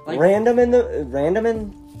cheesy. Like- random in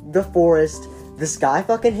the forest. This guy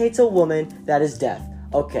fucking hates a woman that is deaf.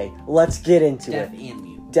 Okay, let's get into Deaf it. and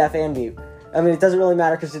mute. Deaf and mute. I mean, it doesn't really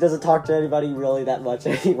matter because she doesn't talk to anybody really that much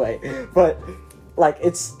anyway. But like,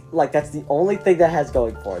 it's like that's the only thing that has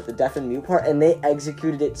going for it, the deaf and mute part, and they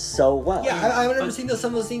executed it so well. Yeah, I've never But- seen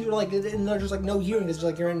some of those scenes where, like, and there's just, like, no hearing. It's just,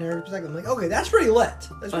 like, you're in her perspective. I'm like, okay, that's pretty lit.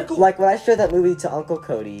 That's pretty cool. Like when I showed that movie to Uncle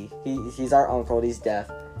Cody, he's our uncle, and he's deaf.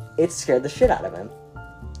 It scared the shit out of him.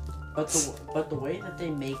 But the way that they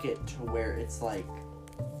make it to where it's like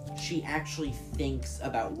she actually thinks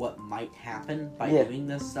about what might happen by Yeah. doing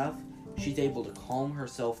this stuff. She's able to calm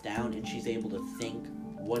herself down and she's able to think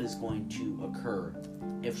what is going to occur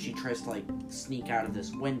if she tries to like sneak out of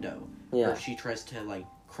this window, Yeah. or if she tries to like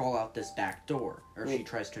crawl out this back door, or if she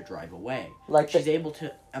tries to drive away. Like She's able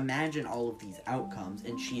to imagine all of these outcomes,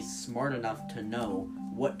 and she's smart enough to know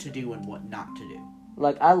what to do and what not to do.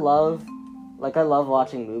 I love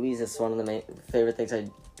watching movies. It's one of the main favorite things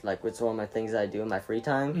it's one of my things that I do in my free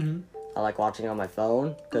time. Mm-hmm. I like watching on my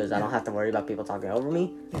phone because I don't have to worry about people talking over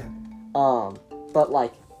me. Yeah. But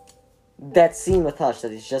like that scene with Hush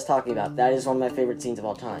that he's just talking about, that is one of my favorite scenes of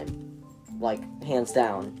all time. like hands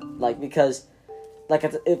down. Like because, like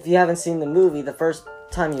if you haven't seen the movie, the first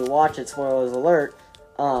time you watch it, spoilers alert.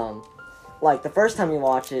 Like the first time you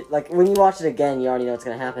watch it, like when you watch it again, you already know what's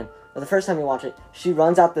gonna happen. But the first time you watch it, she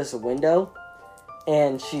runs out this window,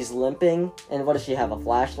 and she's limping. And what does she have? A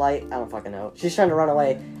flashlight? I don't fucking know. She's trying to run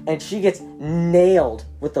away, and she gets nailed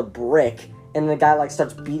with a brick. And the guy like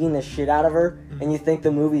starts beating the shit out of her, and you think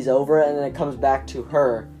the movie's over, and then it comes back to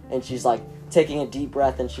her, and she's like taking a deep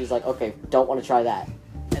breath, and she's like, okay, don't want to try that.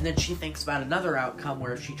 And then she thinks about another outcome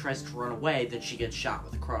where if she tries to run away, then she gets shot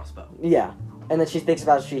with a crossbow. Yeah. And then she thinks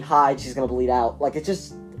about if she hides, she's gonna bleed out. Like, it's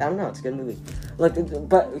just, I don't know, it's a good movie. Like,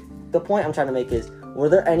 but the point I'm trying to make is, were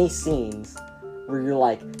there any scenes where you're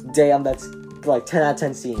like, damn, that's like 10 out of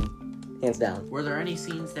 10 scene, hands down? Were there any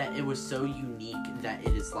scenes that it was so unique that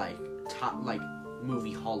it is like top, like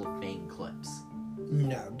movie Hall of Fame clips?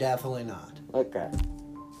 No, definitely not. Okay.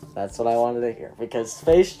 That's what I wanted to hear. Because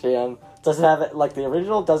Space Jam doesn't have it, like, the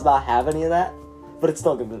original does not have any of that, but it's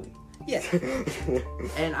still a good movie. Yeah.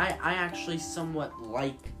 And I actually somewhat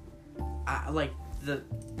like the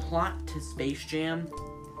plot to Space Jam.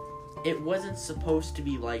 It wasn't supposed to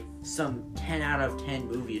be like some 10 out of 10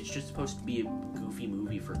 movie. It's just supposed to be a goofy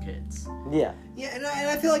movie for kids. Yeah. Yeah, and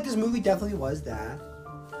I feel like this movie definitely was that.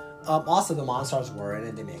 Also, the Monstars were in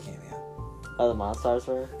it. They made a cameo. Oh, the Monstars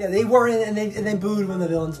were? Yeah, they were in it, and they booed when the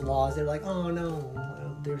villains lost. They were like, oh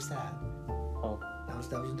no, they're sad. Oh. That was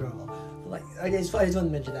adorable. Like, I just wanted to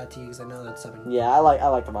mention that to you because I know that's something. Yeah, I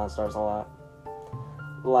like the Monstars a lot.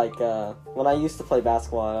 Like, when I used to play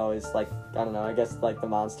basketball, I always, like, I don't know, I guess, like, the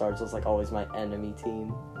Monstars was, like, always my enemy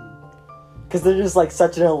team. Because they're just, like,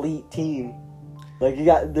 such an elite team. Like,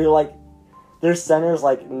 their center's,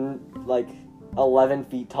 like 11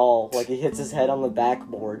 feet tall. Like, he hits his head on the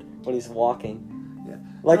backboard when he's walking. Yeah.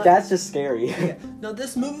 Like, that's just scary. Yeah. No,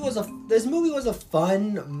 this movie was a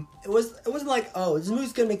fun. It wasn't like, oh, this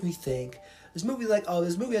movie's gonna make me think. This movie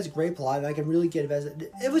this movie has a great plot and I can really get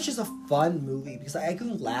invested. It was just a fun movie because I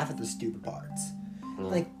couldn't laugh at the stupid parts.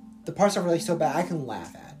 Like the parts that were like so bad, I can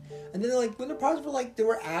laugh at. And then like when the parts were like they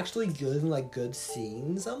were actually good and like good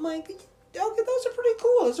scenes, I'm like, okay, those are pretty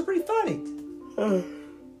cool. Those are pretty funny.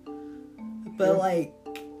 But like.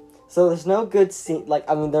 So there's no good scene, like,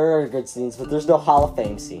 I mean, there are good scenes, but there's no Hall of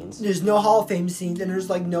Fame scenes. There's no Hall of Fame scenes, and there's,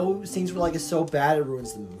 like, no scenes where, like, it's so bad it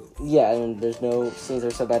ruins the movie. Yeah, and there's no scenes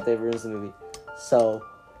that are so bad they ruins the movie. So,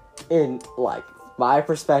 in, like, my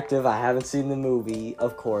perspective, I haven't seen the movie,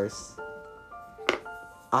 of course.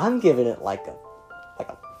 I'm giving it, like a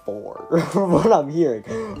 4, from what I'm hearing.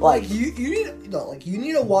 Like you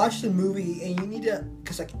need to watch the movie, and you need to,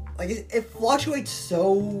 because, like it fluctuates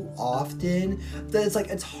so often that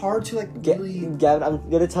it's hard to, like, really... Gavin, I'm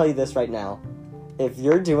gonna tell you this right now. If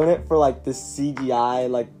you're doing it for, like, the CGI,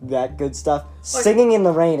 like, that good stuff, like, Singing in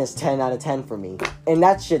the Rain is 10 out of 10 for me. And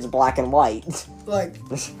that shit's black and white. Okay,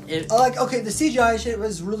 the CGI shit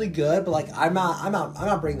was really good, but, like, I'm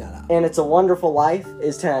not bringing that up. And It's a Wonderful Life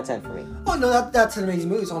is 10 out of 10 for me. Oh, no, that's an amazing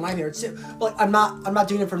movie. It's one of my favorites, too. But, like, I'm not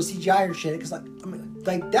doing it for the CGI or shit, because, like, I mean,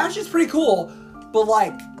 like, that shit's pretty cool, but,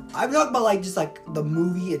 like, I'm talking about, like, just, like, the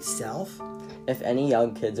movie itself. If any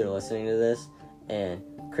young kids are listening to this, and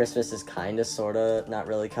Christmas is kind of, sort of, not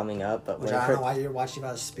really coming up, but... Which I don't know why you're watching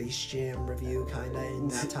about a Space Jam review, kind of, in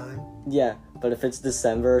that time. Yeah, but if it's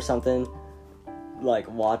December or something, like,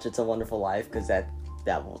 watch It's a Wonderful Life, because that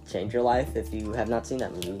will change your life if you have not seen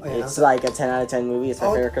that movie. Oh, yeah, it's like a 10 out of 10 movie. It's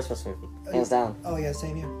my favorite Christmas movie, hands down. Oh, yeah,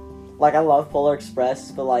 same here. Like, I love Polar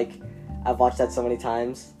Express, but, like, I've watched that so many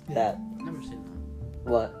times that... I've never seen that.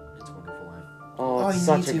 What? It's a Wonderful Life. Oh, it's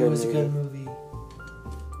such a good movie. It's a good movie.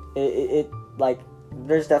 It like,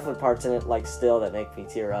 there's definitely parts in it, like, still that make me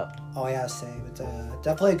tear up. Oh, yeah, same. It's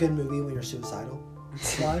definitely a good movie when you're suicidal.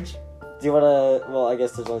 Watch. Do you want to... Well, I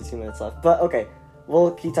guess there's only 2 minutes left. But, okay.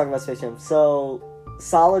 We'll keep talking about Space Jam. So,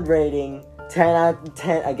 solid rating. 10 out of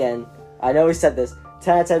 10. Again, I know we said this.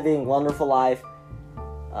 10 out of 10 being Wonderful Life.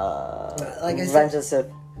 Like I Revenge said, of the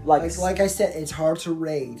Sith. like I said, it's hard to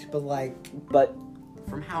rate, but, like... But...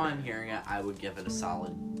 From how I'm hearing it, I would give it a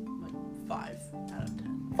solid, like, 5 out of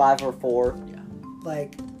 10. 5 or 4. Yeah.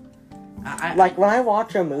 Like... Like, when I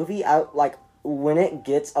watch a movie, when it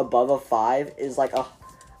gets above a 5 is, like,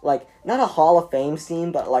 not a Hall of Fame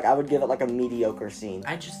scene, but, like, I would give it, like, a mediocre scene.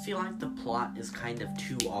 I just feel like the plot is kind of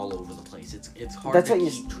too all over the place. It's hard That's to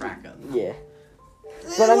what keep track of. Yeah.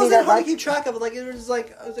 But I mean, wasn't hard to keep track of. Like, it was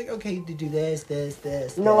like, I was like, okay, to do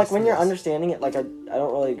this. No, like, when you're understanding it, like, I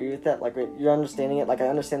don't really agree with that. Like, when you're understanding it, like, I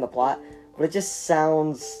understand the plot, but it just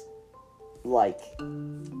sounds like, I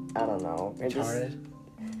don't know. Retarded.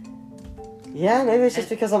 Yeah, maybe it's just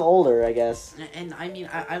because I'm older, I guess. And I mean,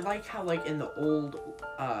 I like how, like, in the old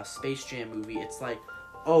Space Jam movie, it's like,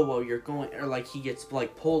 oh, well, you're going, or like, he gets,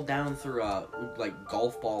 like, pulled down through a, like,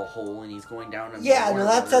 golf ball hole, and he's going down. Yeah, no,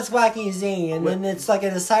 that's wacky zing, and then it's like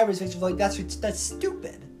in a cyberspace, like, that's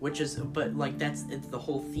stupid. Which is, but, like, it's the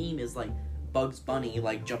whole theme is, like, Bugs Bunny,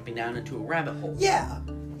 like, jumping down into a rabbit hole. Yeah.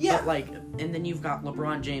 But, like, and then you've got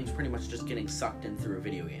LeBron James pretty much just getting sucked in through a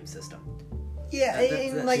video game system. Yeah,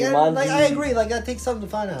 that's I agree. Like, that takes something to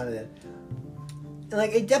find out of it. And,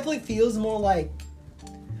 like, it definitely feels more like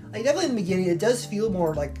definitely in the beginning, it does feel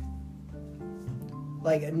more like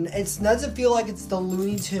it doesn't feel like it's the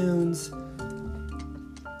Looney Tunes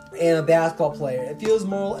and a basketball player. It feels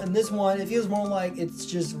more, in this one, it feels more like it's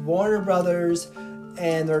just Warner Brothers,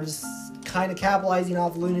 and they're just kind of capitalizing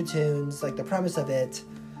off Looney Tunes, like the premise of it.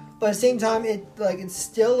 But at the same time, it's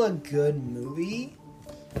still a good movie.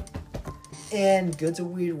 And good's a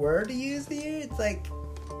weird word to use here. It's like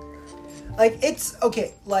it's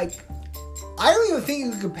okay. Like, I don't even think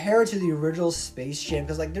you can compare it to the original Space Jam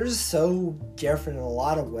because, like, they're just so different in a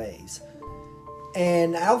lot of ways.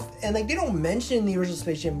 And like, they don't mention the original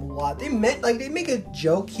Space Jam a lot. They make a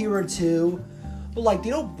joke here or two, but, like, they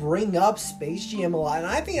don't bring up Space Jam a lot. And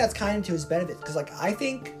I think that's kind of to his benefit because, like, I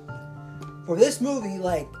think for this movie,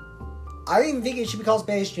 like, I don't even think it should be called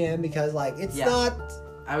Space Jam because, like, it's not.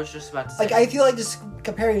 I was just about to say. Like, I feel like just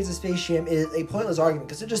comparing it to Space Jam is a pointless argument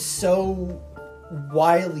because they're just so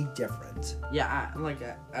wildly different. Yeah,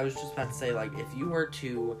 I was just about to say, like, if you were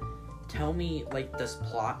to tell me, like, this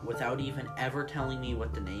plot without even ever telling me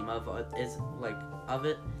what the name of is, like, of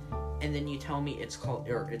it, and then you tell me it's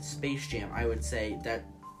Space Jam, I would say that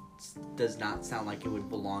does not sound like it would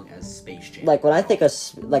belong as Space Jam. Like, when I think of,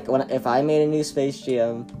 like, if I made a new Space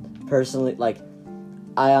Jam, personally, like,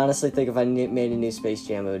 I honestly think if I made a new Space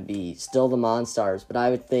Jam, it would be still the Monstars, but I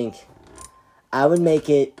would make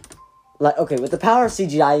it, like, okay, with the power of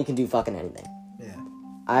CGI, you can do fucking anything.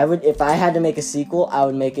 Yeah. If I had to make a sequel, I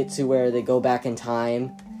would make it to where they go back in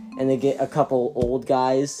time, and they get a couple old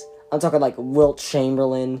guys. I'm talking, like, Wilt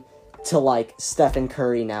Chamberlain to, like, Stephen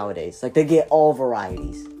Curry nowadays. Like, they get all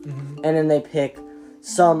varieties. Mm-hmm. And then they pick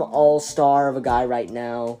some all-star of a guy right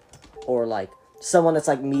now, or, like, someone that's,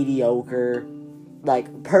 like, mediocre.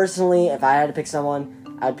 Like, personally, if I had to pick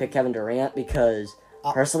someone, I'd pick Kevin Durant because,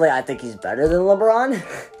 personally, I think he's better than LeBron.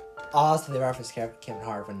 Also, they referenced Kevin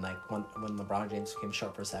Hart when LeBron James became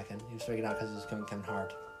short for a second. He was freaking out because he was becoming Kevin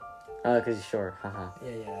Hart. Oh, because he's short. Haha.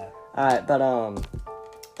 Yeah. Alright, but,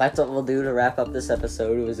 that's what we'll do to wrap up this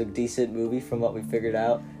episode. It was a decent movie from what we figured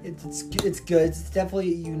out. It's good. It's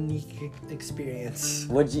definitely a unique experience.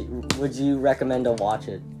 Would you recommend to watch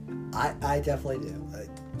it? I definitely do.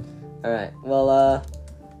 Alright, well,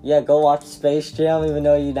 yeah, go watch Space Jam, even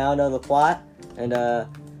though you now know the plot, and,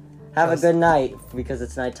 have a good night, because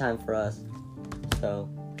it's nighttime for us. So,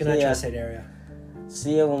 good night, Tri-State area.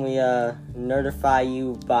 See you when we, nerdify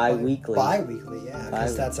you bi-weekly. Bi-weekly, yeah,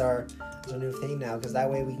 because that's our new thing now, because that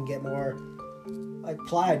way we can get more, like,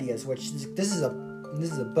 plot ideas, which, this is a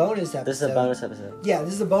bonus episode. This is a bonus episode. Yeah,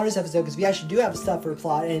 this is a bonus episode, because we actually do have stuff for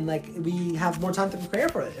plot, and, like, we have more time to prepare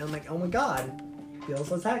for it, and I'm like, oh my god, feels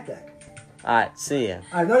so tactic. Alright, see ya.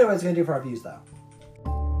 I have no idea what it's going to do for our views, though.